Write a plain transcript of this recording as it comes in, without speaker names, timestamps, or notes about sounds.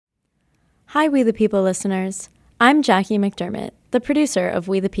Hi, We the People listeners. I'm Jackie McDermott, the producer of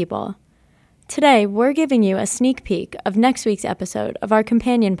We the People. Today, we're giving you a sneak peek of next week's episode of our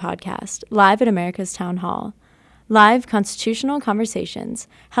companion podcast, Live at America's Town Hall. Live constitutional conversations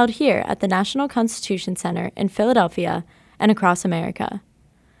held here at the National Constitution Center in Philadelphia and across America.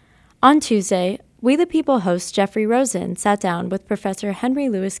 On Tuesday, We the People host Jeffrey Rosen sat down with Professor Henry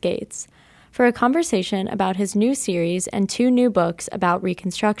Louis Gates for a conversation about his new series and 2 new books about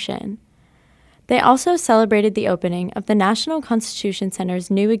Reconstruction. They also celebrated the opening of the National Constitution Center's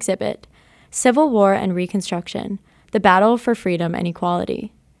new exhibit, Civil War and Reconstruction, The Battle for Freedom and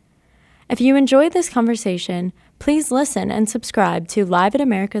Equality. If you enjoyed this conversation, please listen and subscribe to Live at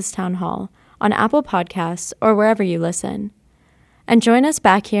America's Town Hall on Apple Podcasts or wherever you listen. And join us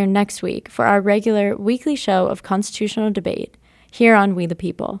back here next week for our regular weekly show of constitutional debate here on We the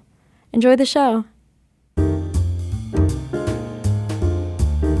People. Enjoy the show.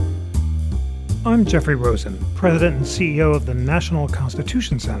 I'm Jeffrey Rosen, President and CEO of the National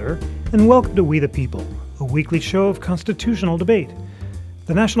Constitution Center, and welcome to We the People, a weekly show of constitutional debate.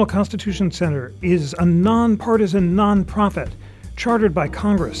 The National Constitution Center is a nonpartisan nonprofit chartered by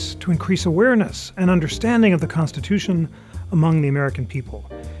Congress to increase awareness and understanding of the Constitution among the American people.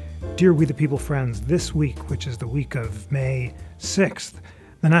 Dear We the People friends, this week, which is the week of May 6th,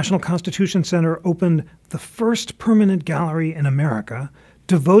 the National Constitution Center opened the first permanent gallery in America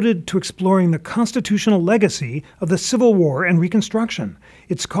devoted to exploring the constitutional legacy of the Civil War and Reconstruction.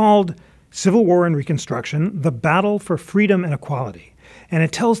 It's called Civil War and Reconstruction, The Battle for Freedom and Equality. And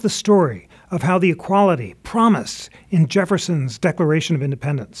it tells the story of how the equality promised in Jefferson's Declaration of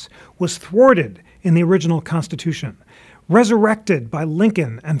Independence was thwarted in the original Constitution, resurrected by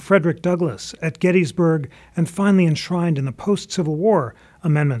Lincoln and Frederick Douglass at Gettysburg, and finally enshrined in the post-Civil War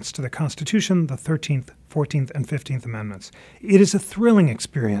amendments to the Constitution, the 13th, 14th, and 15th Amendments. It is a thrilling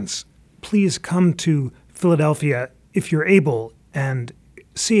experience. Please come to Philadelphia if you're able and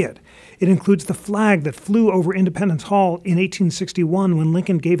see it. It includes the flag that flew over Independence Hall in 1861 when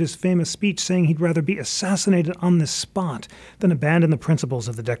Lincoln gave his famous speech saying he'd rather be assassinated on this spot than abandon the principles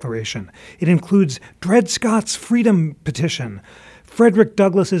of the Declaration. It includes Dred Scott's Freedom Petition, Frederick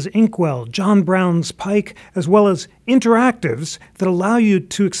Douglass's Inkwell, John Brown's Pike, as well as interactives that allow you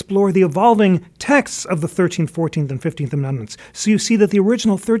to explore the evolving texts of the 13th, 14th, and 15th Amendments. So you see that the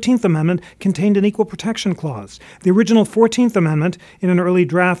original 13th Amendment contained an equal protection clause. The original 14th Amendment, in an early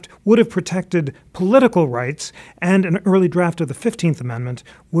draft, would have protected political rights, and an early draft of the 15th Amendment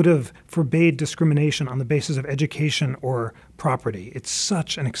would have forbade discrimination on the basis of education or property. It's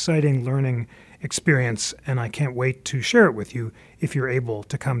such an exciting learning experience, and I can't wait to share it with you if you're able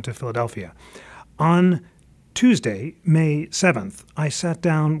to come to Philadelphia. On Tuesday, May 7th, I sat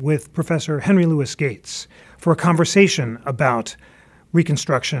down with Professor Henry Louis Gates for a conversation about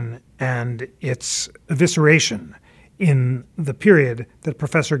Reconstruction and its evisceration in the period that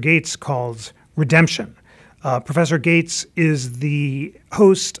Professor Gates calls redemption. Professor Gates is the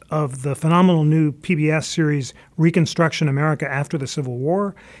host of the phenomenal new PBS series Reconstruction America After the Civil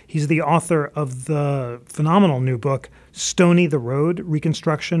War. He's the author of the phenomenal new book Stony the Road,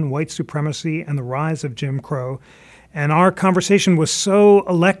 Reconstruction, White Supremacy, and the Rise of Jim Crow. And our conversation was so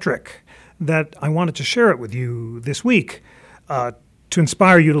electric that I wanted to share it with you this week to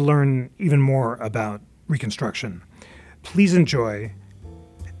inspire you to learn even more about Reconstruction. Please enjoy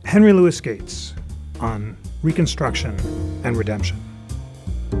Henry Louis Gates on Reconstruction and Redemption.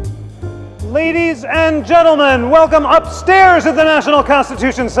 Ladies and gentlemen, welcome upstairs at the National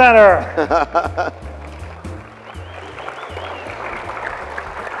Constitution Center.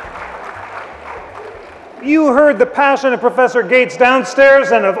 You heard the passion of Professor Gates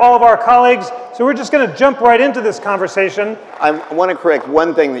downstairs and of all of our colleagues, so we're just going to jump right into this conversation. I want to correct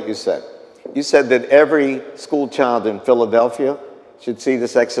one thing that you said. You said that every school child in Philadelphia should see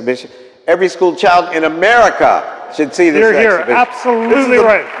this exhibition. Every school child in America should see this exhibition. You're absolutely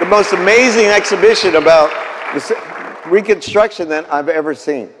right. The most amazing exhibition about Reconstruction that I've ever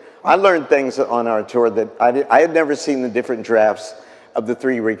seen. I learned things on our tour that I had never seen the different drafts of the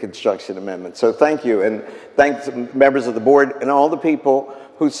 3 Reconstruction Amendments. So thank you, and thanks to members of the board and all the people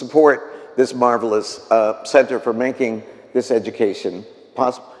who support this marvelous center for making this education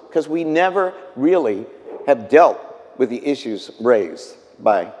possible, because we never really have dealt with the issues raised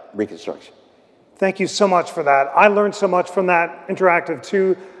by Reconstruction. Thank you so much for that. I learned so much from that interactive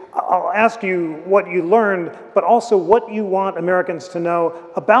too. I'll ask you what you learned, but also what you want Americans to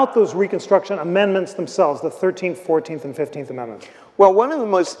know about those Reconstruction amendments themselves, the 13th, 14th, and 15th Amendments. Well, one of the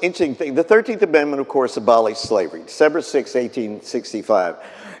most interesting things, the 13th Amendment, of course, abolished slavery, December 6, 1865.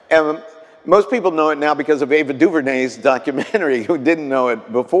 most people know it now because of Ava DuVernay's documentary, who didn't know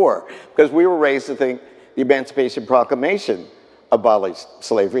it before, because we were raised to think the Emancipation Proclamation abolished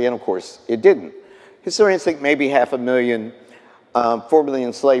slavery, and of course it didn't. Historians think maybe 500,000 formerly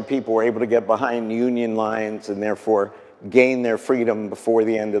enslaved people were able to get behind Union lines and therefore gain their freedom before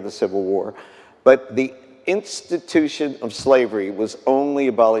the end of the Civil War. But the institution of slavery was only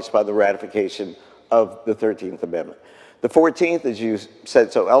abolished by the ratification of the 13th Amendment. The 14th, as you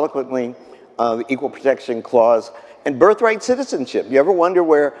said so eloquently, the Equal Protection Clause, and birthright citizenship. You ever wonder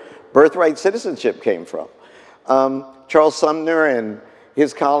where birthright citizenship came from? Charles Sumner and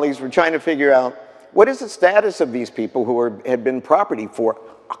his colleagues were trying to figure out, what is the status of these people who had been property for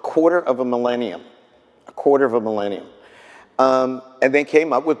a quarter of a millennium? A quarter of a millennium. And they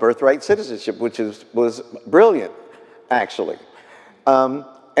came up with birthright citizenship, which was brilliant, actually. And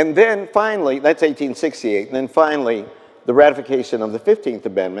then finally, that's 1868, and then finally, the ratification of the 15th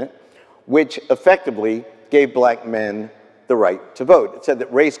Amendment, which effectively gave black men the right to vote. It said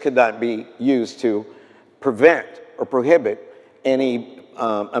that race could not be used to prevent or prohibit any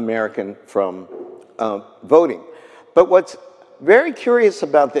American from voting. But what's very curious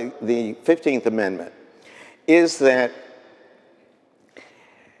about the 15th Amendment is that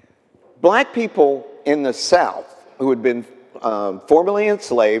black people in the South who had been formerly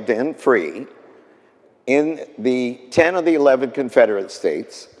enslaved and free in the 10 of the 11 Confederate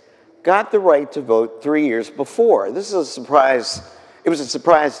states got the right to vote 3 years before. This is a surprise. It was a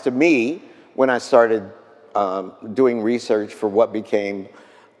surprise to me when I started doing research for what became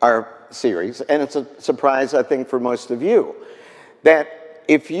our series, and it's a surprise, I think, for most of you, that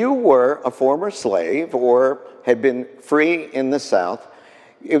if you were a former slave or had been free in the South,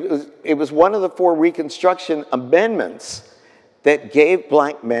 it was one of the 4 Reconstruction amendments that gave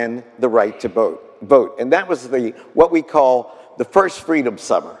black men the right to vote. And that was what we call the first Freedom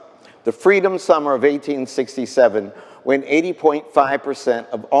Summer. The Freedom Summer of 1867, when 80.5%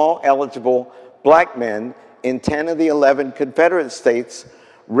 of all eligible black men in 10 of the 11 Confederate states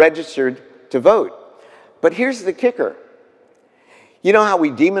registered to vote. But here's the kicker. You know how we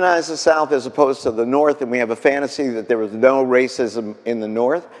demonize the South as opposed to the North, and we have a fantasy that there was no racism in the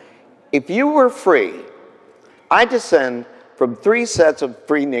North? If you were free, I descend from 3 sets of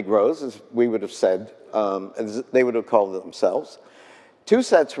free Negroes, as we would have said, as they would have called themselves. 2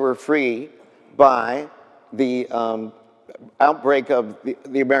 sets were free by the outbreak of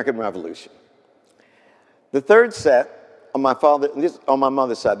the American Revolution. The 3rd set on my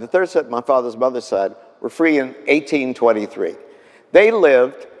mother's side, the 3rd set on my father's mother's side were free in 1823. They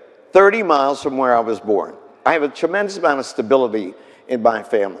lived 30 miles from where I was born. I have a tremendous amount of stability in my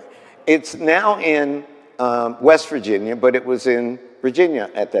family. It's now in West Virginia, but it was in Virginia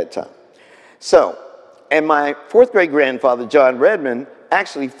at that time. So, and my 4th great grandfather, John Redmond,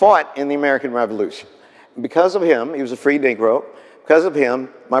 actually fought in the American Revolution. Because of him, he was a free Negro. Because of him,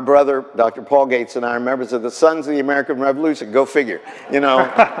 my brother, Dr. Paul Gates, and I are members of the Sons of the American Revolution. Go figure, you know.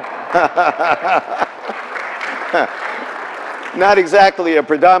 Not exactly a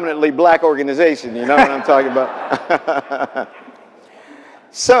predominantly black organization, you know what I'm talking about?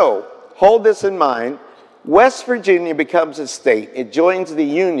 So, hold this in mind. West Virginia becomes a state. It joins the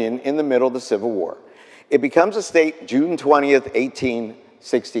Union in the middle of the Civil War. It becomes a state June 20th,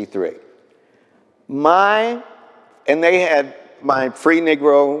 1863. And they had, my free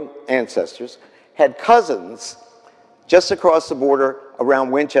Negro ancestors, had cousins just across the border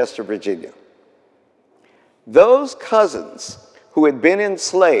around Winchester, Virginia. Those cousins who had been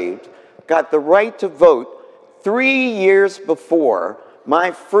enslaved got the right to vote 3 years before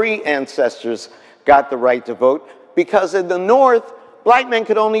my free ancestors got the right to vote, because in the North, black men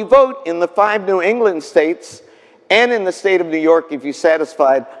could only vote in the 5 New England states and in the state of New York if you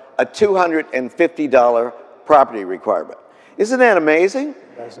satisfied a $250 property requirement. Isn't that amazing?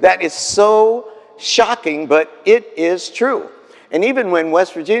 That is so shocking, but it is true. And even when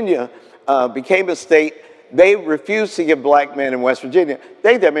West Virginia became a state, they refused to give black men in West Virginia.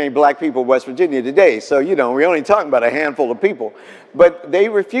 There ain't that many black people in West Virginia today, so, you know, we're only talking about a handful of people. But they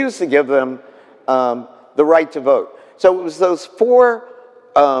refused to give them the right to vote. So it was those 4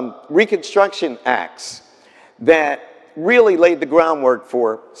 Reconstruction Acts that really laid the groundwork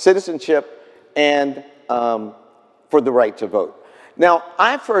for citizenship and for the right to vote. Now,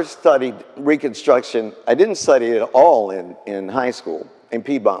 I first studied Reconstruction. I didn't study it at all in high school in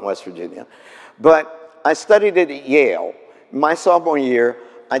Piedmont, West Virginia, but I studied it at Yale. My sophomore year,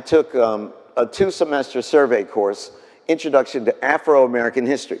 I took a 2-semester survey course, Introduction to Afro-American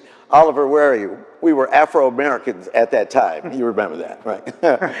History. Oliver, where are you? We were Afro-Americans at that time. You remember that, right?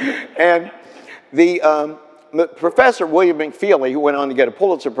 And Professor William McFeely, who went on to get a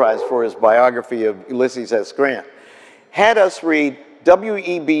Pulitzer Prize for his biography of Ulysses S. Grant, had us read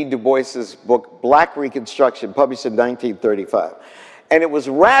W.E.B. Du Bois's book, Black Reconstruction, published in 1935. And it was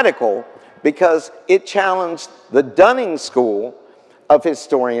radical because it challenged the Dunning School of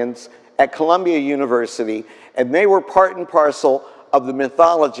historians at Columbia University, and they were part and parcel of the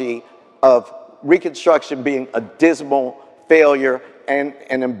mythology of Reconstruction being a dismal failure and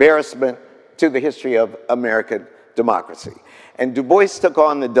an embarrassment to the history of American democracy. And Du Bois took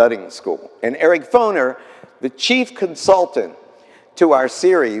on the Dunning School. And Eric Foner, the chief consultant to our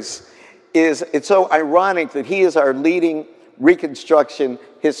series, it's so ironic that he is our leading Reconstruction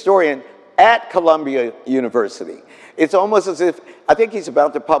historian at Columbia University. It's almost as if, I think he's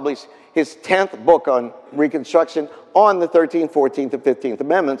about to publish his 10th book on Reconstruction on the 13th, 14th, and 15th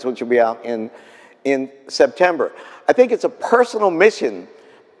Amendments, which will be out in September. I think it's a personal mission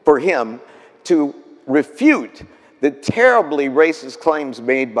for him to refute the terribly racist claims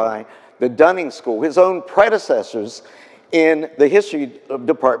made by the Dunning School, his own predecessors in the history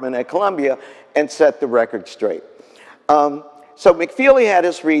department at Columbia, and set the record straight. So McFeely had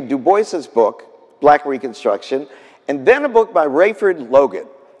us read Du Bois's book, Black Reconstruction, and then a book by Rayford Logan.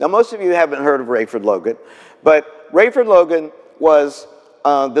 Now, most of you haven't heard of Rayford Logan, but Rayford Logan was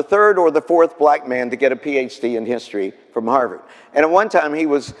the third or the fourth black man to get a PhD in history from Harvard. And at one time, he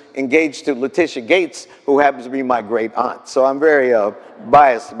was engaged to Letitia Gates, who happens to be my great aunt. So I'm very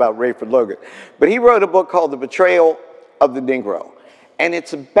biased about Rayford Logan. But he wrote a book called The Betrayal of the Negro. And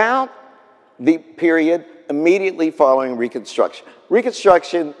it's about the period immediately following Reconstruction.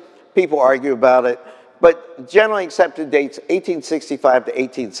 Reconstruction, people argue about it, but generally accepted dates 1865 to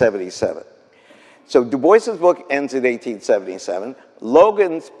 1877. So Du Bois's book ends in 1877.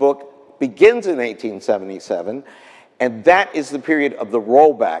 Logan's book begins in 1877, and that is the period of the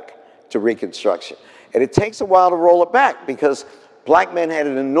rollback to Reconstruction. And it takes a while to roll it back because black men had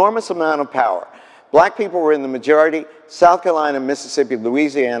an enormous amount of power. Black people were in the majority, South Carolina, Mississippi,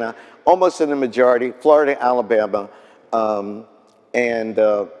 Louisiana, almost in the majority, Florida, Alabama, and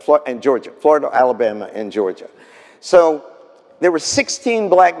Georgia. Florida, Alabama, and Georgia. So there were 16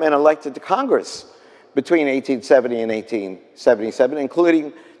 black men elected to Congress between 1870 and 1877,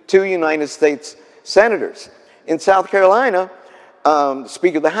 including 2 United States senators. In South Carolina,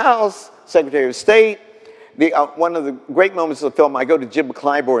 Speaker of the House, Secretary of State, one of the great moments of the film, I go to Jim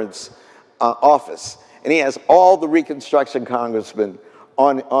Clyburn's office, and he has all the Reconstruction congressmen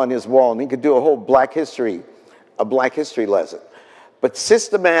on his wall, and he could do a whole black history lesson. But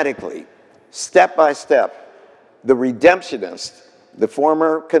systematically, step by step, the redemptionists, the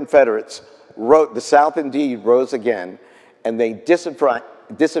former Confederates, wrote, the South indeed rose again, and they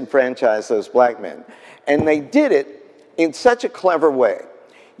disenfranchised those black men. And they did it in such a clever way.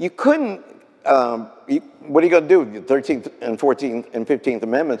 You couldn't, what are you going to do? The 13th and 14th and 15th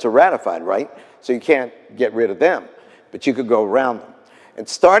Amendments are ratified, right? So you can't get rid of them, but you could go around them. And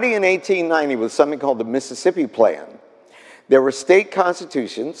starting in 1890 with something called the Mississippi Plan, there were state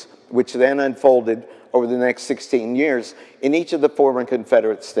constitutions, which then unfolded over the next 16 years in each of the former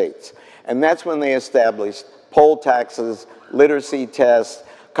Confederate states. And that's when they established poll taxes, literacy tests,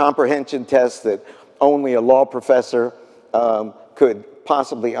 comprehension tests that only a law professor could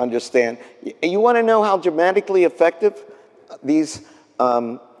possibly understand. You want to know how dramatically effective these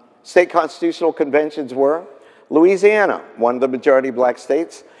state constitutional conventions were? Louisiana, one of the majority black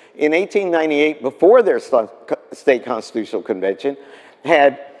states, in 1898, before their state constitutional convention,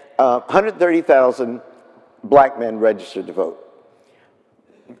 had 130,000 black men registered to vote.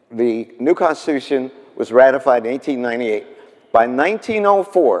 The new Constitution was ratified in 1898. By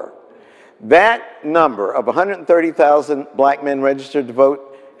 1904, that number of 130,000 black men registered to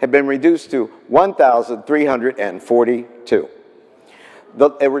vote had been reduced to 1,342.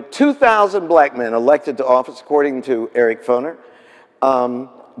 There were 2,000 black men elected to office, according to Eric Foner,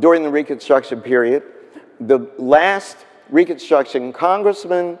 during the Reconstruction period. The last Reconstruction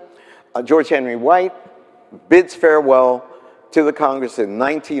Congressman, George Henry White, bids farewell to the Congress in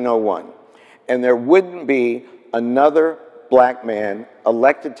 1901. And there wouldn't be another black man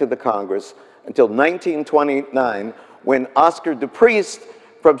elected to the Congress until 1929, when Oscar DePriest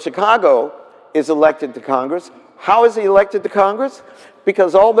from Chicago is elected to Congress. How is he elected to Congress?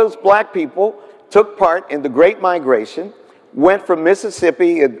 Because all those black people took part in the Great Migration, went from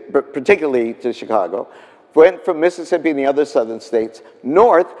Mississippi, particularly to Chicago, went from Mississippi and the other southern states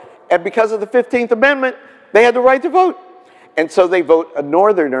north, and because of the 15th Amendment, they had the right to vote. And so they vote a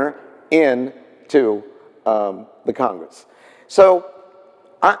northerner into the Congress. So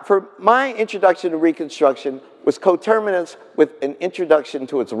for my introduction to Reconstruction was coterminous with an introduction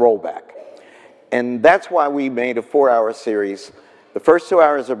to its rollback. And that's why we made a 4-hour series. The first 2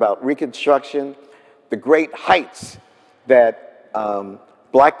 hours are about Reconstruction, the great heights that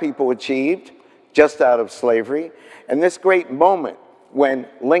black people achieved just out of slavery, and this great moment when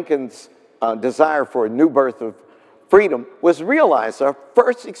Lincoln's desire for a new birth of freedom was realized, our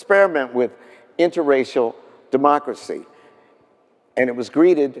first experiment with interracial democracy. And it was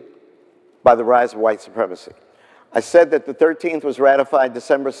greeted by the rise of white supremacy. I said that the 13th was ratified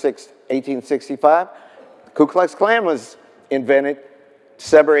December 6, 1865. The Ku Klux Klan was invented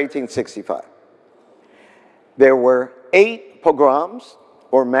December 1865. There were 8 pogroms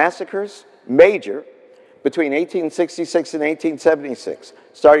or massacres, major, between 1866 and 1876,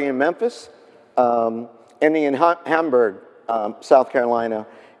 starting in Memphis, ending in Hamburg, South Carolina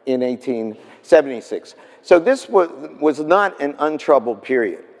in 1876. So this was not an untroubled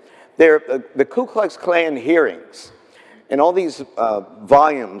period. The Ku Klux Klan hearings, and all these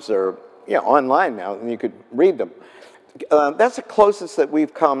volumes are online now, and you could read them. That's the closest that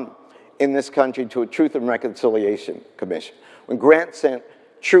we've come in this country to a Truth and Reconciliation Commission. When Grant sent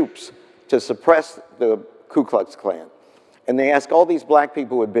troops to suppress the Ku Klux Klan, and they asked all these black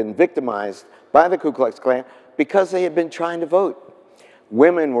people who had been victimized by the Ku Klux Klan because they had been trying to vote.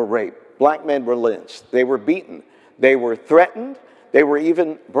 Women were raped, black men were lynched, they were beaten, they were threatened, they were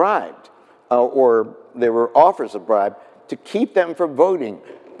even bribed, or there were offers of bribe to keep them from voting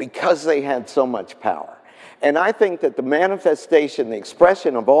because they had so much power. And I think that the manifestation, the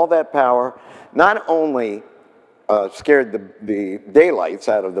expression of all that power, not only scared the daylights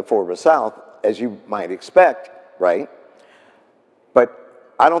out of the former South, as you might expect, right?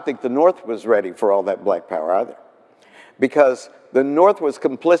 But I don't think the North was ready for all that black power either, because the North was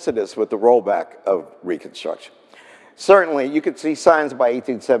complicitous with the rollback of Reconstruction. Certainly, you could see signs by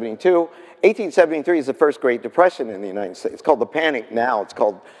 1872. 1873 is the first Great Depression in the United States. It's called the Panic now. It's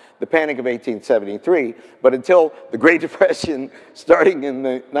called the Panic of 1873. But until the Great Depression, starting in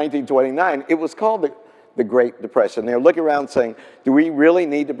 1929, it was called the Great Depression. They're looking around saying, do we really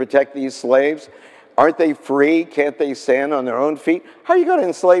need to protect these slaves? Aren't they free? Can't they stand on their own feet? How are you going to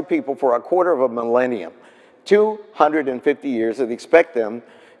enslave people for a quarter of a millennium, 250 years, and expect them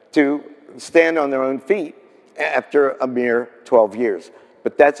to stand on their own feet after a mere 12 years?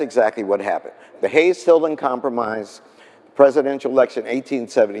 But that's exactly what happened. The Hayes-Tilden Compromise, presidential election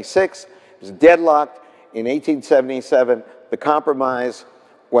 1876, was deadlocked. In 1877, the compromise,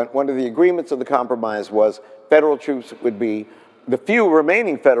 one of the agreements of the compromise was federal troops would be, the few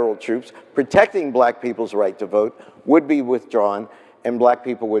remaining federal troops protecting black people's right to vote would be withdrawn, and black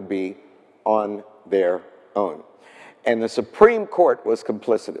people would be on their own. And the Supreme Court was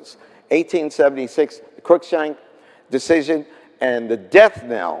complicitous. 1876, the Cruikshank decision, and the death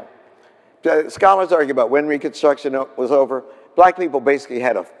knell. Scholars argue about when Reconstruction was over. Black people basically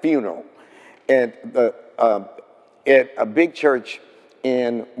had a funeral at a big church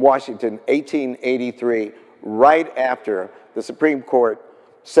in Washington, 1883, right after the Supreme Court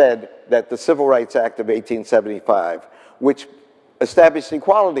said that the Civil Rights Act of 1875, which established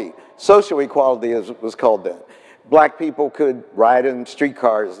equality, social equality as it was called then. Black people could ride in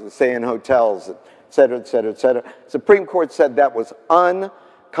streetcars and stay in hotels, et cetera, et cetera, et cetera. Supreme Court said that was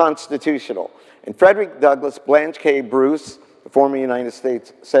unconstitutional. And Frederick Douglass, Blanche K. Bruce, the former United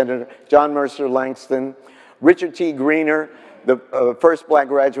States Senator, John Mercer Langston, Richard T. Greener, the first black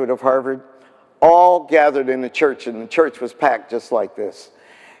graduate of Harvard, all gathered in the church, and the church was packed just like this.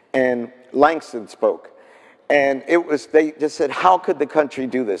 And Langston spoke. And they just said, how could the country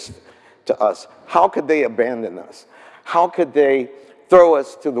do this to us? How could they abandon us? How could they throw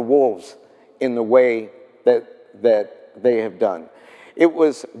us to the wolves in the way that they have done?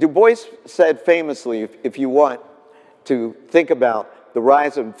 Du Bois said famously, if you want to think about the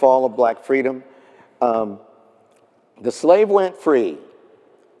rise and fall of black freedom, the slave went free,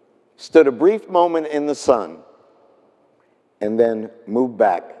 stood a brief moment in the sun, and then moved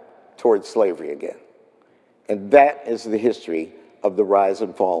back towards slavery again. And that is the history of the rise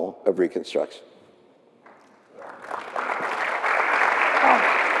and fall of Reconstruction.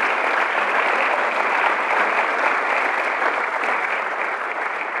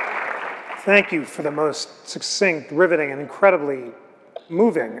 Thank you for the most succinct, riveting, and incredibly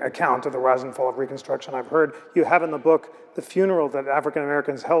moving account of the rise and fall of Reconstruction. I've heard you have in the book the funeral that African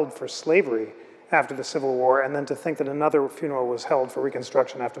Americans held for slavery after the Civil War, and then to think that another funeral was held for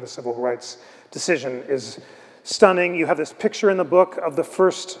Reconstruction after the Civil Rights decision is stunning. You have this picture in the book of the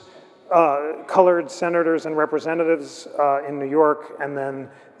first colored senators and representatives in New York, and then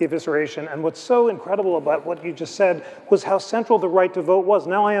the evisceration. And what's so incredible about what you just said was how central the right to vote was.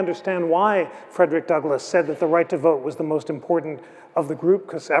 Now I understand why Frederick Douglass said that the right to vote was the most important of the group,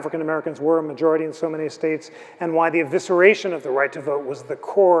 because African Americans were a majority in so many states, and why the evisceration of the right to vote was the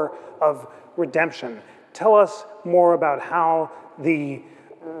core of redemption. Tell us more about how the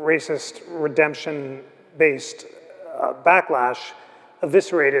racist redemption-based backlash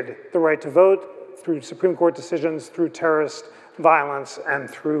eviscerated the right to vote through Supreme Court decisions, through terrorist violence, and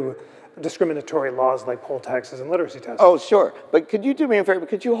through discriminatory laws like poll taxes and literacy tests. Oh, sure. But could you do me a favor?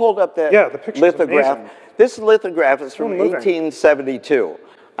 Could you hold up that the picture's lithograph? amazing. This lithograph is from 1872.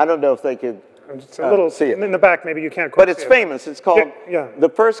 I don't know if they could It's a little, see it. in the back, maybe you can't quite But it's see it. famous. It's called Yeah. The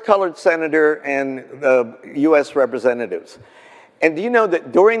First Colored Senator and the U.S. Representatives. And do you know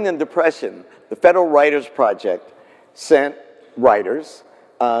that during the Depression, the Federal Writers Project sent writers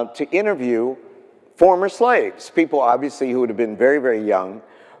to interview former slaves, people obviously who would have been very, very young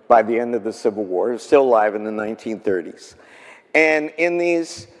by the end of the Civil War, still alive in the 1930s. And in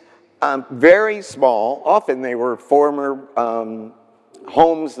these very small, often they were former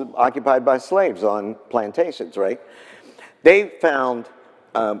homes occupied by slaves on plantations, right? They found,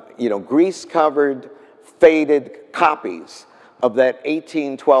 grease-covered, faded copies of that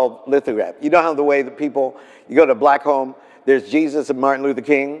 1812 lithograph. You know how the way that people, you go to a black home, there's Jesus and Martin Luther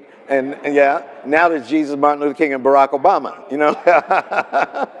King, and now there's Jesus, Martin Luther King, and Barack Obama,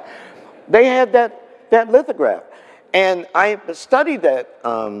 They had that lithograph. And I studied that,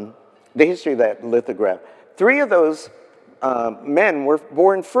 the history of that lithograph. 3 of those men were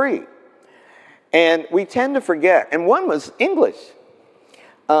born free. And we tend to forget, and one was English.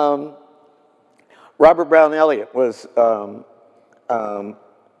 Robert Brown Elliott was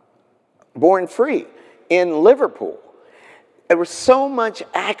born free in Liverpool. There was so much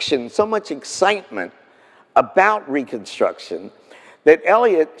action, so much excitement about Reconstruction that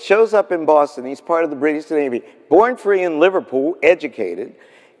Elliott shows up in Boston. He's part of the British Navy, born free in Liverpool, educated.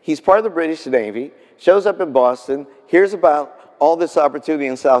 He's part of the British Navy, shows up in Boston, hears about all this opportunity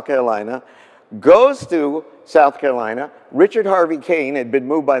in South Carolina, goes to South Carolina. Richard Harvey Kane had been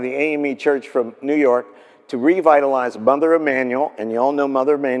moved by the AME Church from New York to revitalize Mother Emanuel, and you all know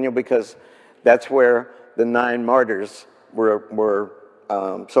Mother Emanuel because that's where the 9 martyrs were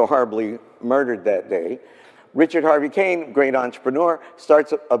so horribly murdered that day. Richard Harvey Kane, great entrepreneur,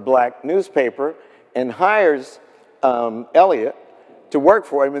 starts a black newspaper and hires Elliott to work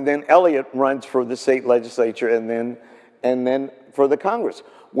for him, and then Elliott runs for the state legislature and then for the Congress.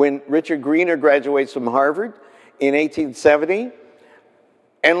 When Richard Greener graduates from Harvard in 1870,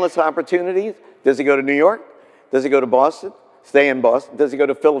 endless opportunities. Does he go to New York? Does he go to Boston? Stay in Boston? Does he go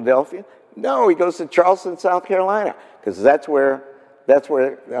to Philadelphia? No, he goes to Charleston, South Carolina, because that's where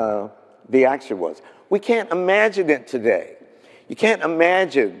the action was. We can't imagine it today. You can't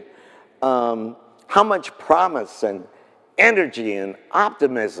imagine how much promise and energy and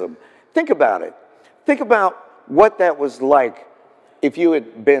optimism. Think about it. Think about what that was like if you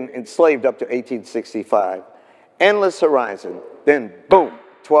had been enslaved up to 1865. Endless horizon, then boom,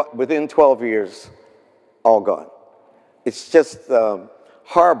 within 12 years, all gone. It's just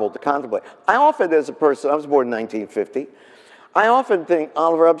horrible to contemplate. I often, as a person, I was born in 1950, I often think,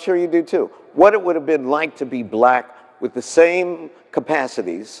 Oliver, I'm sure you do too, what it would have been like to be black with the same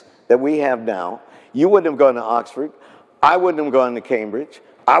capacities that we have now. You wouldn't have gone to Oxford. I wouldn't have gone to Cambridge.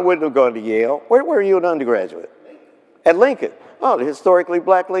 I wouldn't have gone to Yale. Where were you an undergraduate? At Lincoln. Oh, the historically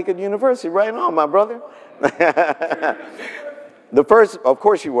black Lincoln University. Right on, my brother. The first, of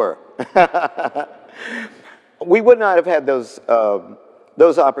course you were. We would not have had those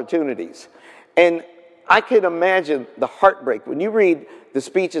opportunities. And I can imagine the heartbreak when you read the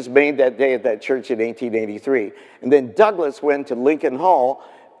speeches made that day at that church in 1883. And then Douglass went to Lincoln Hall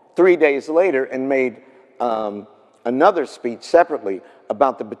 3 days later and made another speech separately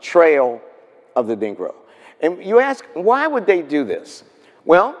about the betrayal of the Negro. And you ask, why would they do this?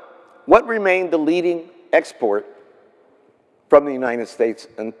 Well, what remained the leading export from the United States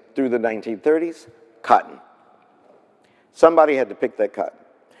and through the 1930s? Cotton. Somebody had to pick that cotton.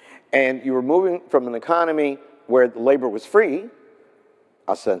 And you were moving from an economy where the labor was free,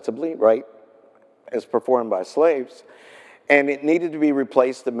 ostensibly, right, as performed by slaves, and it needed to be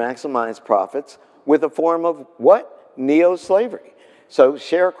replaced to maximize profits with a form of what? Neo-slavery. So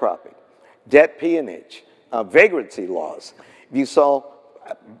sharecropping, debt peonage, vagrancy laws. If you saw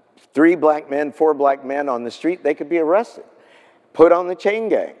 3 black men, 4 black men on the street, they could be arrested, put on the chain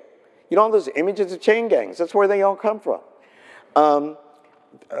gang. You know all those images of chain gangs? That's where they all come from.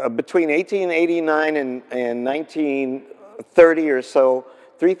 Between 1889 and 1930 or so,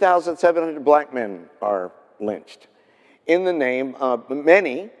 3,700 black men are lynched in the name of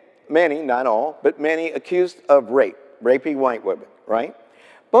many, not all, but many accused of raping white women, right?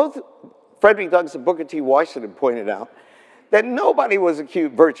 Both Frederick Douglass and Booker T. Washington pointed out that nobody was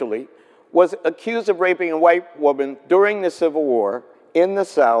accused, virtually, was accused of raping a white woman during the Civil War in the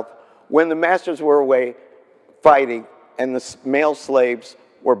South when the masters were away fighting and the male slaves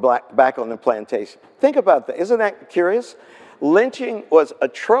were back on the plantation. Think about that. Isn't that curious? Lynching was a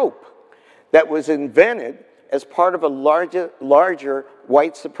trope that was invented as part of a larger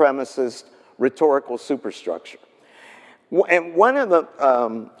white supremacist rhetorical superstructure. And one of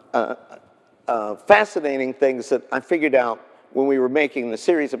the fascinating things that I figured out when we were making the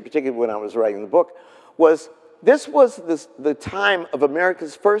series, and particularly when I was writing the book, was this was the time of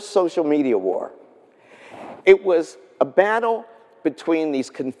America's first social media war. It was a battle between these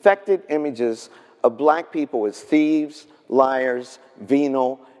confected images of black people as thieves, liars,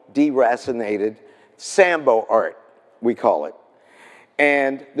 venal, deracinated, Sambo art, we call it.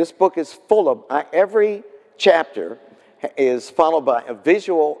 And this book is full of, every chapter is followed by a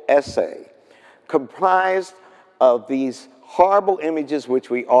visual essay comprised of these horrible images which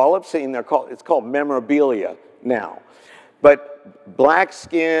we all have seen. It's called memorabilia now. But black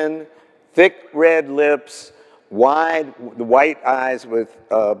skin, thick red lips, white eyes with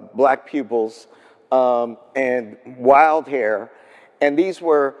black pupils, and wild hair. And these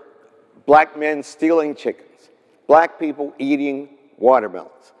were black men stealing chickens, black people eating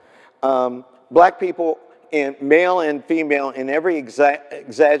watermelons, black people, male and female, in every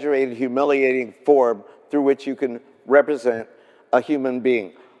exaggerated, humiliating form through which you can represent a human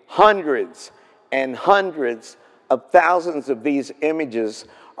being. Hundreds and hundreds of thousands of these images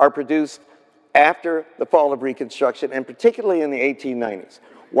are produced after the fall of Reconstruction, and particularly in the 1890s.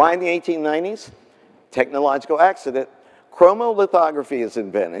 Why in the 1890s? Technological accident. Chromolithography is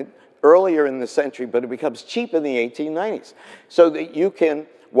invented earlier in the century, but it becomes cheap in the 1890s, so that you can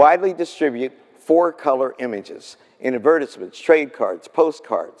widely distribute 4-color images in advertisements, trade cards,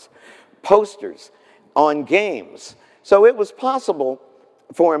 postcards, posters, on games. So it was possible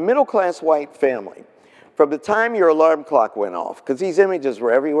for a middle-class white family, from the time your alarm clock went off, because these images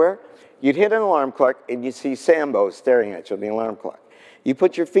were everywhere, you'd hit an alarm clock and you'd see Sambo staring at you on the alarm clock. You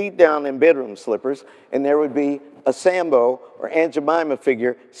put your feet down in bedroom slippers and there would be a Sambo or Aunt Jemima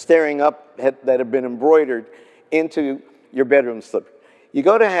figure staring up that had been embroidered into your bedroom slipper. You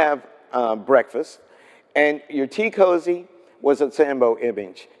go to have breakfast and your tea cozy was a Sambo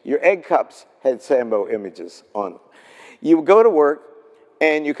image. Your egg cups had Sambo images on them. You go to work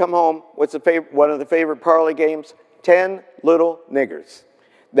and you come home, what's one of the favorite parlor games? 10 Little Niggers.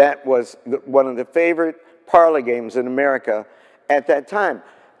 That was one of the favorite parlor games in America at that time.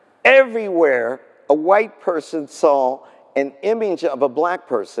 Everywhere a white person saw an image of a black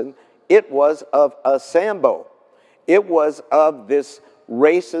person, it was of a Sambo. It was of this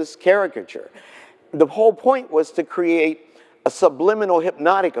racist caricature. The whole point was to create a subliminal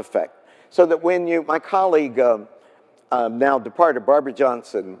hypnotic effect, so that when my colleague, now departed, Barbara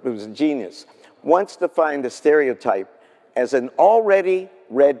Johnson, who's a genius, once defined a stereotype as an already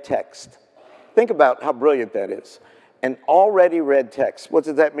read text. Think about how brilliant that is. An already read text. What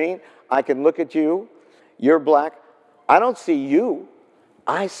does that mean? I can look at you, you're black, I don't see you,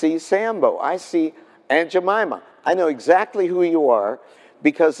 I see Sambo, I see Aunt Jemima. I know exactly who you are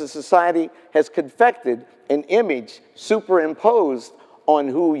because the society has confected an image superimposed on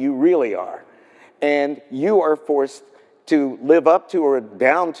who you really are. And you are forced to live up to or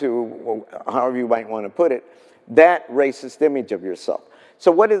down to, however you might want to put it, that racist image of yourself. So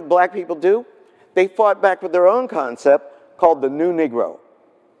what did black people do? They fought back with their own concept called the New Negro.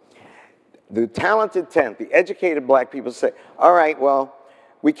 The talented 10th, the educated black people say, all right, well,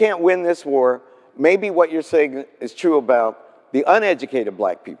 we can't win this war. Maybe what you're saying is true about the uneducated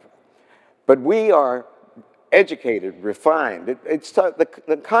black people. But we are educated, refined.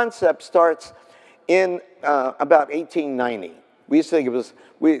 The concept starts in about 1890. We used to think it was,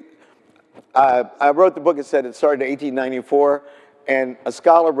 I wrote the book and said it started in 1894, and a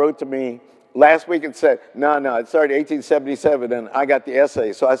scholar wrote to me last week and said, no, it started in 1877, and I got the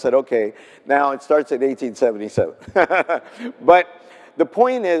essay. So I said, okay, now it starts in 1877. But the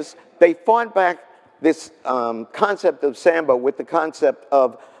point is, they fought back this concept of Sambo with the concept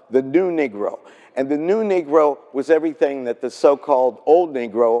of the New Negro. And the New Negro was everything that the so-called Old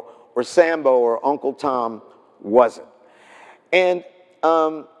Negro or Sambo or Uncle Tom wasn't. And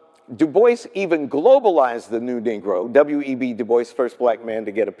Du Bois even globalized the New Negro. W.E.B. Du Bois, first black man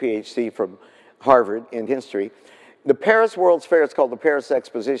to get a PhD from Harvard in history. The Paris World's Fair, it's called the Paris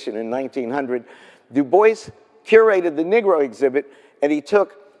Exposition in 1900. Du Bois curated the Negro exhibit and he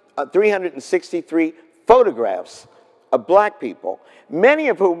took 363 photographs of black people, many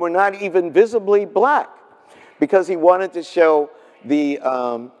of whom were not even visibly black, because he wanted to show the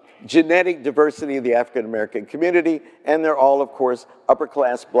genetic diversity of the African American community, and they're all, of course, upper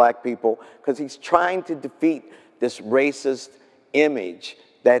class black people, because he's trying to defeat this racist image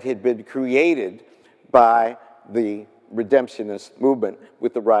that had been created by the redemptionist movement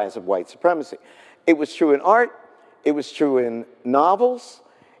with the rise of white supremacy. It was true in art, it was true in novels,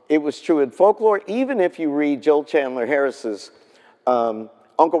 it was true in folklore. Even if you read Joel Chandler Harris's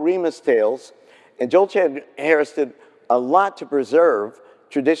Uncle Remus Tales, and Joel Chandler Harris did a lot to preserve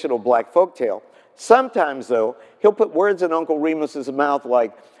traditional black folktale. Sometimes, though, he'll put words in Uncle Remus's mouth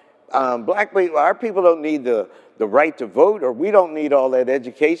like, black people, our people don't need the right to vote, or we don't need all that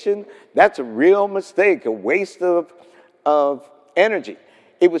education. That's a real mistake, a waste of energy.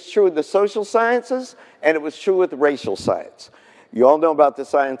 It was true in the social sciences, and it was true with racial science. You all know about the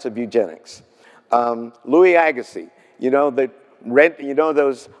science of eugenics. Louis Agassiz, you know,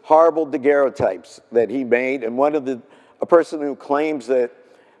 those horrible daguerreotypes that he made, and a person who claims that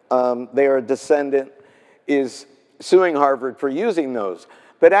they are a descendant is suing Harvard for using those.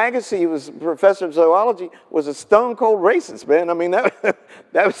 But Agassiz, who was a professor of zoology, was a stone-cold racist, man. I mean, that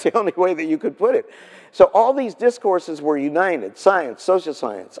was the only way that you could put it. So all these discourses were united: science, social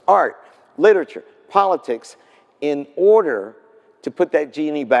science, art, literature, politics, in order to put that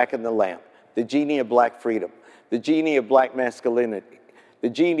genie back in the lamp, the genie of black freedom, the genie of black masculinity, the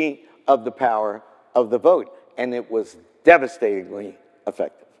genie of the power of the vote. And it was devastatingly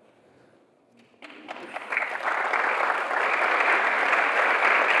effective.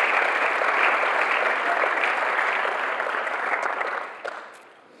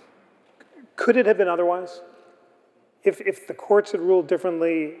 Could it have been otherwise? If the courts had ruled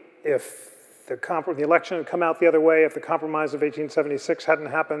differently, if the election had come out the other way, if the Compromise of 1876 hadn't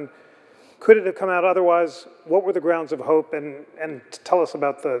happened, could it have come out otherwise? What were the grounds of hope? And tell us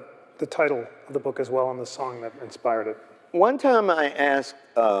about the title of the book as well, and the song that inspired it. One time I asked,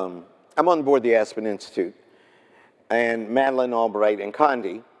 I'm on board the Aspen Institute, and Madeleine Albright and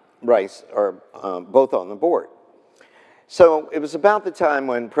Condi Rice are both on the board. So it was about the time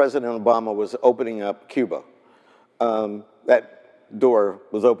when President Obama was opening up Cuba. That door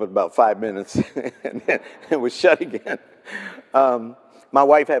was open about 5 minutes, and then it was shut again. My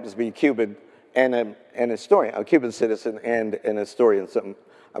wife happens to be Cuban and an historian, a Cuban citizen and an historian, so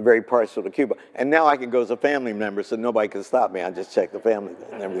I'm very partial to Cuba. And now I can go as a family member, so nobody can stop me. I just check the family,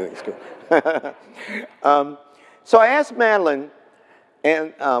 and everything's good. So I asked Madeleine,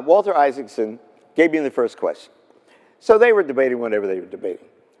 and Walter Isaacson gave me the first question. So they were debating whatever they were debating.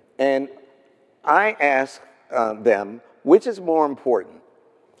 And I asked them, which is more important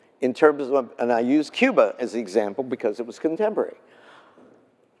in terms of, and I used Cuba as the example because it was contemporary,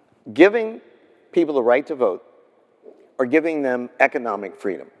 giving people the right to vote or giving them economic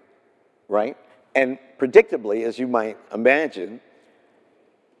freedom, right? And predictably, as you might imagine,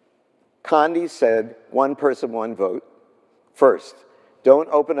 Condi said, one person, one vote. First, don't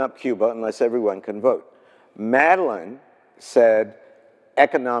open up Cuba unless everyone can vote. Madeleine said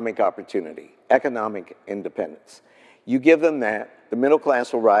economic opportunity, economic independence. You give them that, the middle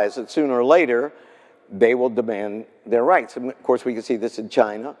class will rise, and sooner or later, they will demand their rights. And of course, we can see this in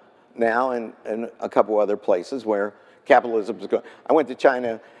China now and a couple other places where capitalism is going. I went to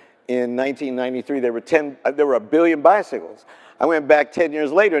China in 1993. There were 1 billion bicycles. I went back 10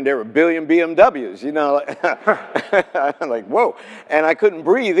 years later, and there were 1 billion BMWs, you know. I'm like, whoa. And I couldn't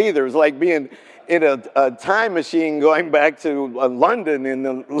breathe either. It was like being in a time machine going back to London in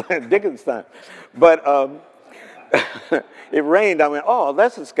the Dickens time. But it rained. I went, oh,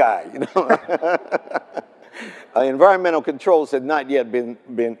 that's the sky, you know. Environmental controls had not yet been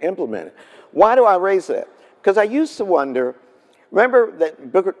implemented. Why do I raise that? Because I used to wonder, remember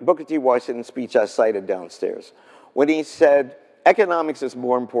that Booker T. Washington speech I cited downstairs, when he said, economics is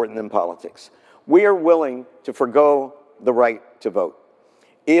more important than politics. We are willing to forgo the right to vote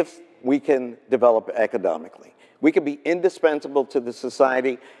if we can develop economically. We can be indispensable to the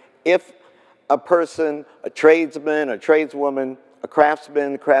society if a person, a tradesman, a tradeswoman, a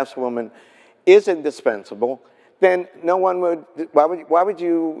craftsman, craftswoman is indispensable, then no one would, why would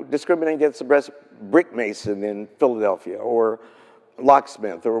you discriminate against the brick mason in Philadelphia or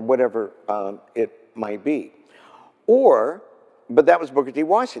locksmith or whatever it might be? But that was Booker T.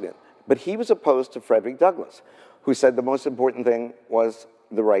 Washington. But he was opposed to Frederick Douglass, who said the most important thing was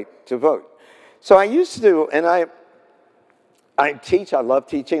the right to vote. So I used to, and I teach, I love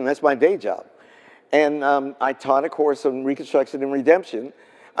teaching, that's my day job. And I taught a course on Reconstruction and Redemption.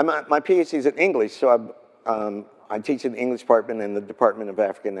 My PhD is in English, so I teach in the English department and the Department of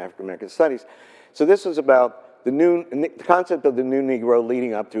African and African American Studies. So this was about the concept of the new Negro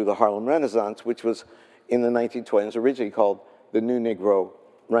leading up through the Harlem Renaissance, which was in the 1920s originally called the New Negro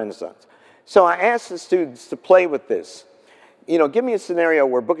Renaissance. So I asked the students to play with this. You know, give me a scenario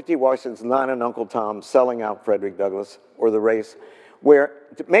where Booker T. Washington's not an Uncle Tom selling out Frederick Douglass or the race, where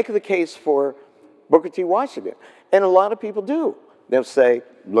to make the case for Booker T. Washington. And a lot of people do. They'll say,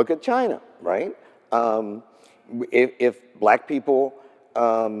 look at China, right? If black people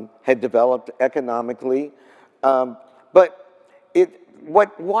had developed economically, but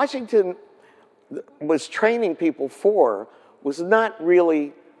what Washington was training people for was not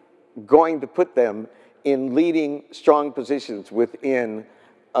really going to put them in leading strong positions within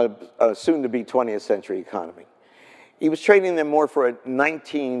a soon-to-be 20th century economy. He was training them more for a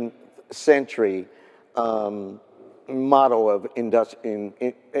 19th century model of industry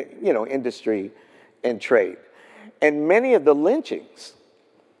and trade. And many of the lynchings,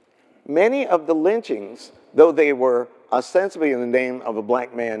 though they were ostensibly in the name of a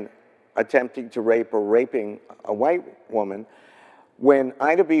black man attempting to rape or raping a white woman, when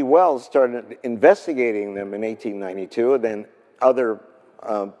Ida B. Wells started investigating them in 1892, and then other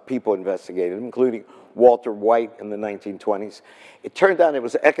people investigated them, including Walter White in the 1920s, it turned out it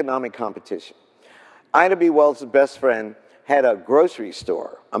was economic competition. Ida B. Wells' best friend had a grocery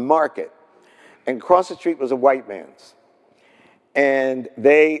store, a market, and across the street was a white man's. And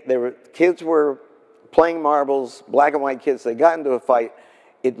kids were playing marbles, black and white kids, they got into a fight.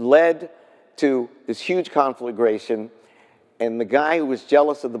 It led to this huge conflagration, and the guy who was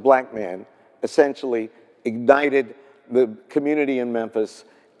jealous of the black man essentially ignited the community in Memphis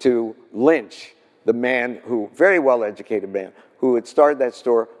to lynch the man who, very well-educated man, who had started that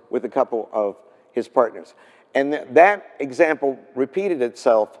store with a couple of his partners. And that example repeated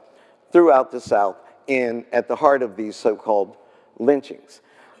itself throughout the South at the heart of these so-called lynchings.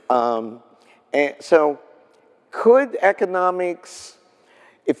 And so could economics,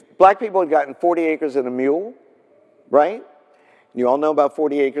 if black people had gotten 40 acres and a mule, right? You all know about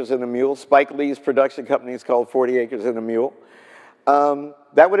 40 Acres and a Mule. Spike Lee's production company is called 40 Acres and a Mule.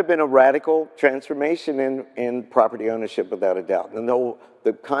 That would have been a radical transformation in property ownership, without a doubt. And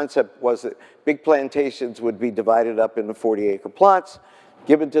the concept was that big plantations would be divided up into 40-acre plots,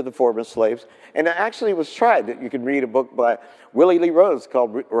 given to the former slaves. And it actually was tried. You can read a book by Willie Lee Rose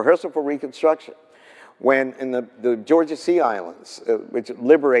called Rehearsal for Reconstruction, when in the Georgia Sea Islands, which were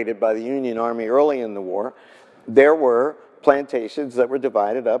liberated by the Union Army early in the war, there were plantations that were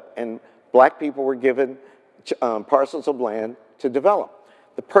divided up, and black people were given parcels of land to develop.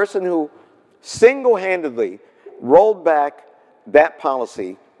 The person who single-handedly rolled back that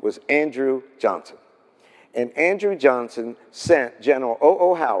policy was Andrew Johnson. And Andrew Johnson sent General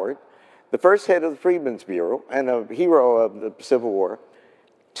O.O. Howard, the first head of the Freedmen's Bureau and a hero of the Civil War,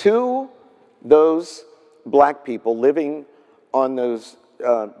 to those black people living on those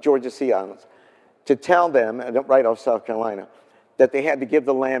Georgia Sea Islands to tell them, right off South Carolina, that they had to give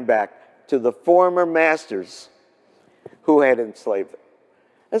the land back to the former masters who had enslaved them.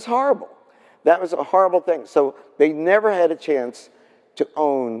 That's horrible. That was a horrible thing. So they never had a chance to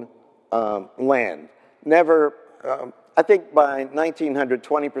own land. Never, I think by 1900,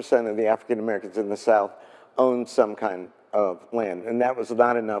 20% of the African Americans in the South owned some kind of land. And that was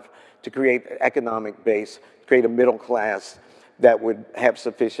not enough to create an economic base, create a middle class that would have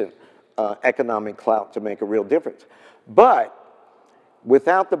sufficient economic clout to make a real difference. But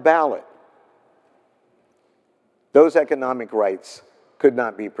without the ballot, those economic rights could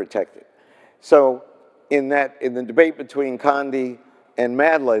not be protected. So in the debate between Condi and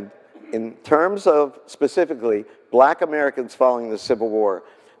Madlin, in terms of specifically black Americans following the Civil War,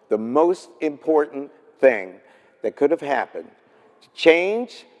 the most important thing that could have happened to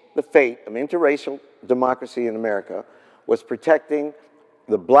change the fate of interracial democracy in America was protecting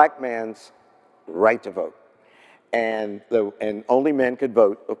the black man's right to vote. And only men could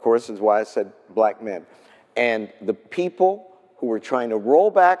vote, of course, is why I said black men. And the people who were trying to roll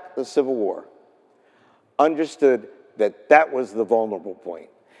back the Civil War understood that that was the vulnerable point.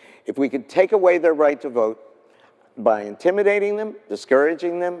 If we could take away their right to vote by intimidating them,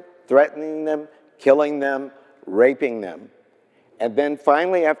 discouraging them, threatening them, killing them, raping them, and then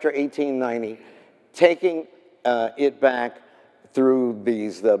finally after 1890, taking it back through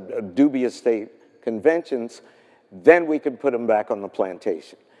these dubious state conventions, then we can put them back on the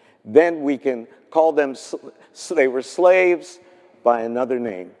plantation. Then we can call them, they were slaves by another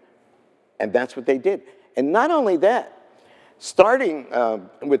name. And that's what they did. And not only that, starting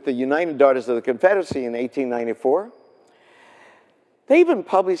with the United Daughters of the Confederacy in 1894, they even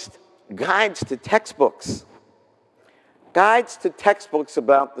published guides to textbooks guides to textbooks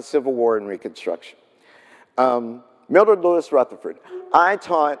about the Civil War and Reconstruction. Mildred Lewis Rutherford. I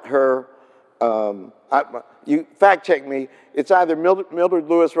taught her, you fact check me, it's either Mildred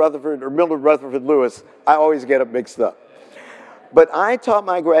Lewis Rutherford or Mildred Rutherford Lewis. I always get it mixed up. But I taught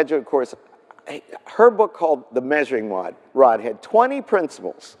my graduate course, her book called The Measuring Rod had 20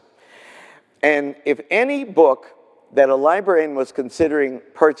 principles. And if any book that a librarian was considering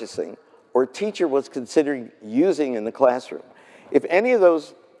purchasing or teacher was considering using in the classroom, if any of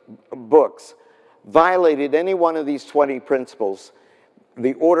those books violated any one of these 20 principles,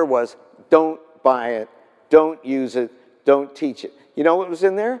 the order was, don't buy it, don't use it, don't teach it. You know what was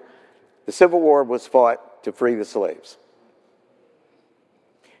in there? The Civil War was fought to free the slaves.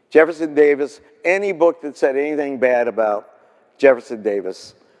 Jefferson Davis, any book that said anything bad about Jefferson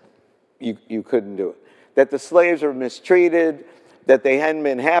Davis, you couldn't do it. That the slaves were mistreated, that they hadn't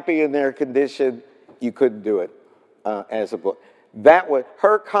been happy in their condition, you couldn't do it as a book. That was,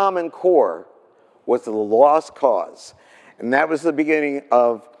 her common core was the lost cause. And that was the beginning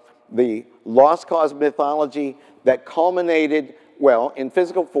of the lost cause mythology that culminated, well, in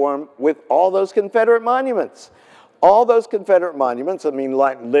physical form with all those Confederate monuments. All those Confederate monuments, I mean,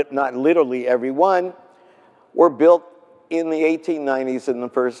 not literally every one, were built in the 1890s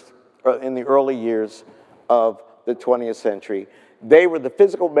in the early years of the 20th century. They were the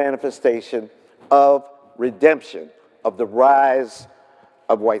physical manifestation of redemption, of the rise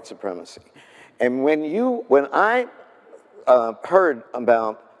of white supremacy. And when I heard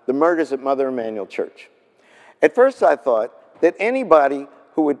about the murders at Mother Emanuel Church, at first I thought that anybody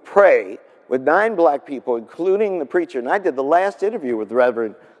who would pray with 9 black people, including the preacher, and I did the last interview with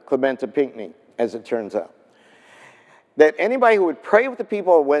Reverend Clementa Pinckney, as it turns out, that anybody who would pray with the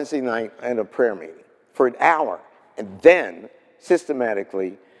people on Wednesday night at a prayer meeting for an hour and then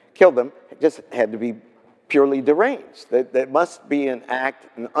systematically kill them just had to be purely deranged. That must be an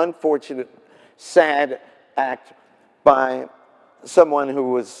unfortunate, sad act by someone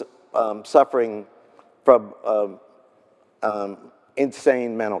who was suffering from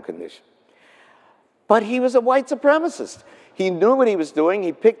insane mental condition. But he was a white supremacist. He knew what he was doing.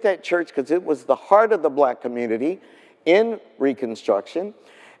 He picked that church because it was the heart of the black community in Reconstruction.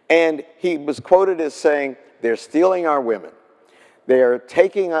 And he was quoted as saying, they're stealing our women. They're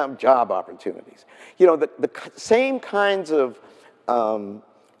taking up job opportunities. You know, the same kinds of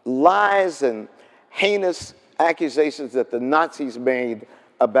lies and heinous accusations that the Nazis made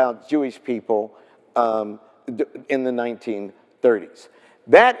about Jewish people in the 1930s.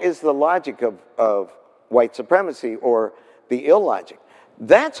 That is the logic of white supremacy, or the illogic.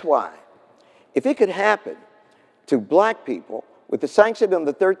 That's why, if it could happen to black people with the sanction of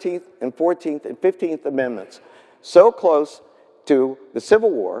the 13th and 14th and 15th Amendments, so close to the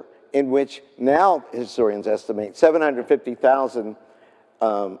Civil War, in which now historians estimate 750,000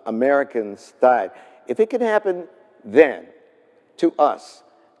 Americans died, if it could happen then to us,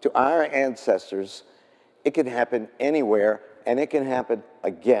 to our ancestors, it can happen anywhere, and it can happen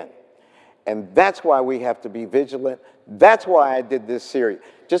again. And that's why we have to be vigilant. That's why I did this series.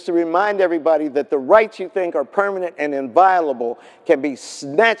 Just to remind everybody that the rights you think are permanent and inviolable can be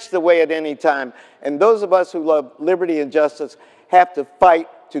snatched away at any time. And those of us who love liberty and justice have to fight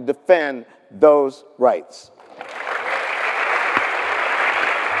to defend those rights.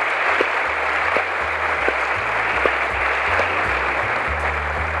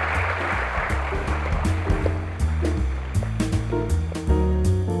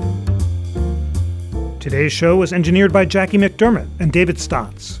 Today's show was engineered by Jackie McDermott and David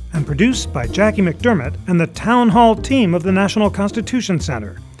Stotts, and produced by Jackie McDermott and the Town Hall team of the National Constitution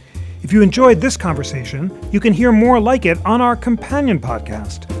Center. If you enjoyed this conversation, you can hear more like it on our companion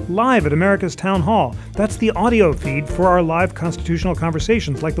podcast, Live at America's Town Hall. That's the audio feed for our live constitutional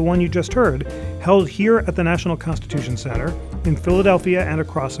conversations like the one you just heard, held here at the National Constitution Center in Philadelphia and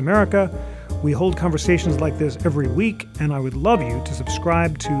across America. We hold conversations like this every week, and I would love you to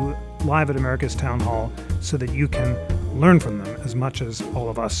subscribe to Live at America's Town Hall so that you can learn from them as much as all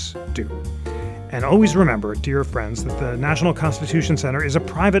of us do. And always remember, dear friends, that the National Constitution Center is a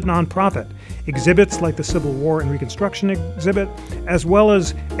private nonprofit. Exhibits like the Civil War and Reconstruction exhibit, as well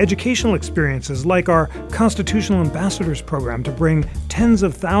as educational experiences like our Constitutional Ambassadors program to bring tens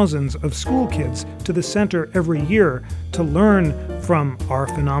of thousands of school kids to the center every year to learn from our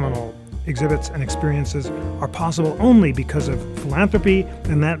phenomenal exhibits and experiences, are possible only because of philanthropy,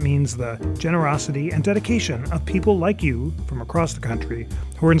 and that means the generosity and dedication of people like you from across the country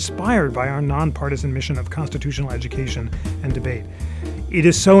who are inspired by our nonpartisan mission of constitutional education and debate. It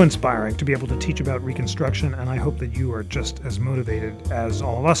is so inspiring to be able to teach about Reconstruction, and I hope that you are just as motivated as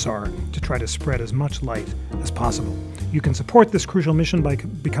all of us are to try to spread as much light as possible. You can support this crucial mission by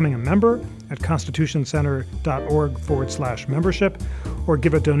becoming a member at constitutioncenter.org/membership, or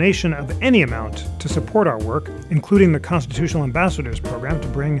give a donation of any amount to support our work, including the Constitutional Ambassadors Program, to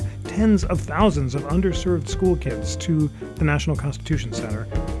bring tens of thousands of underserved school kids to the National Constitution Center.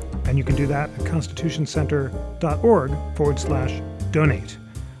 And you can do that at constitutioncenter.org/donate.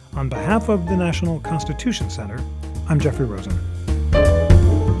 On behalf of the National Constitution Center, I'm Jeffrey Rosen.